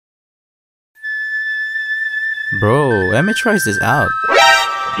Bro, let me try this out.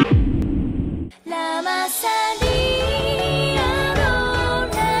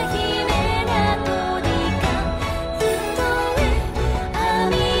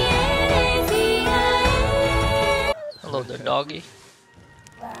 Hello there, doggy.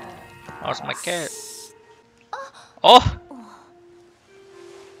 How's my cat? Oh!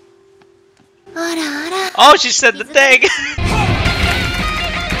 Oh, she said the thing!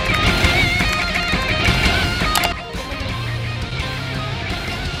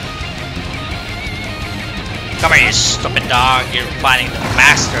 Come here, you stupid dog. You're fighting the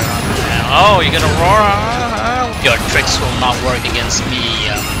master. Oh, you're gonna roar? Your tricks will not work against me,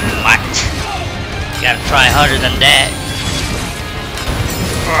 mutt. You gotta try harder than that.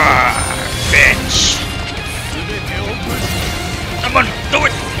 Bitch. Come on, do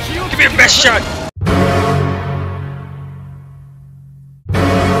it! Give me your best shot!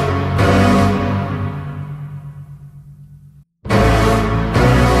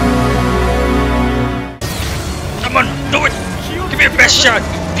 Come on, do it! Give me your best shot!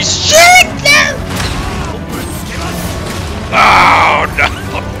 You piece of shit! No! Oh no!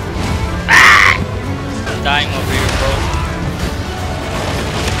 Ah! I'm dying over here, bro.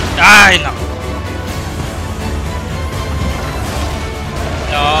 Die now!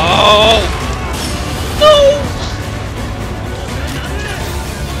 No! No!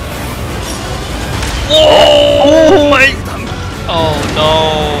 Oh my! Oh no!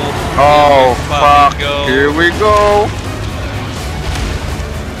 Oh fuck! Here we go!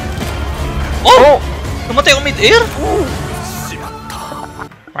 Oh! Namatay ako mid-air?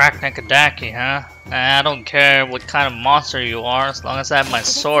 Raknakadaki, huh? I don't care what kind of monster you are, as long as I have my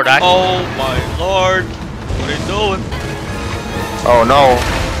sword. Oh my lord! What are you doing? Oh no!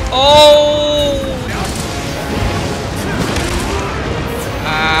 Oh!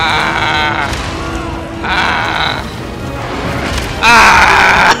 Ah! Ah!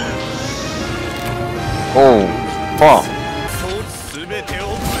 Ah! Oh fuck!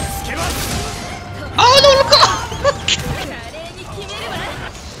 Oh no! Look!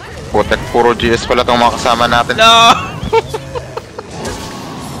 Putek, puro GS pala itong mga kasama natin. No!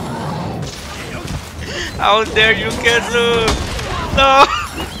 How dare you get loose! No!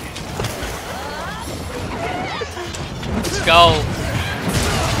 Let's go!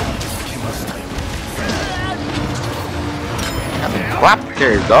 What?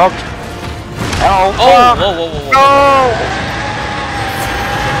 Here, dog! Oh, Oh! fuck! Whoa, whoa, whoa, whoa! No!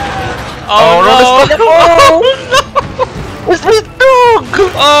 Oh no! Oh, what's this dog?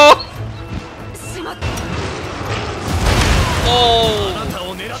 Oh! Oh!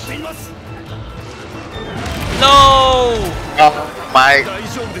 No! Oh my!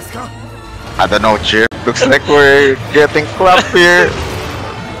 I don't know, Chip. Looks like we're getting clapped here.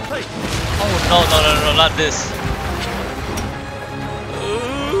 Oh no, no, no, no, not this.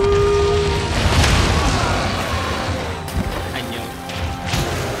 I knew.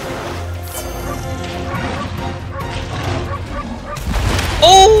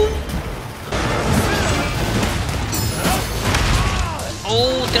 Oh!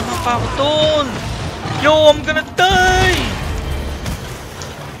 Oh, tinaman pa ako dun! Yo, I'm gonna die!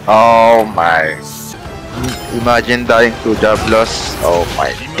 Oh my! Imagine dying to job loss. Oh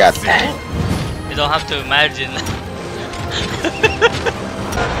my god! You don't have to imagine.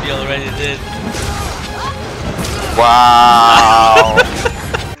 You already did. Wow!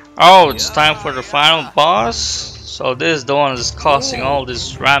 Oh, it's time for the final boss. So this is the one that's causing all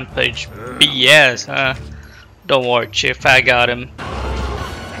this rampage BS, huh? Don't worry, Chief, I got him.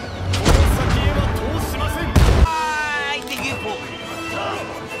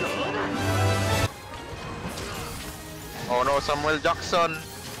 Oh no, Samuel Jackson!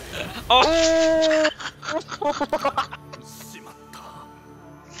 Oh!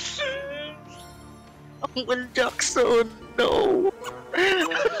 Samuel Jackson, no!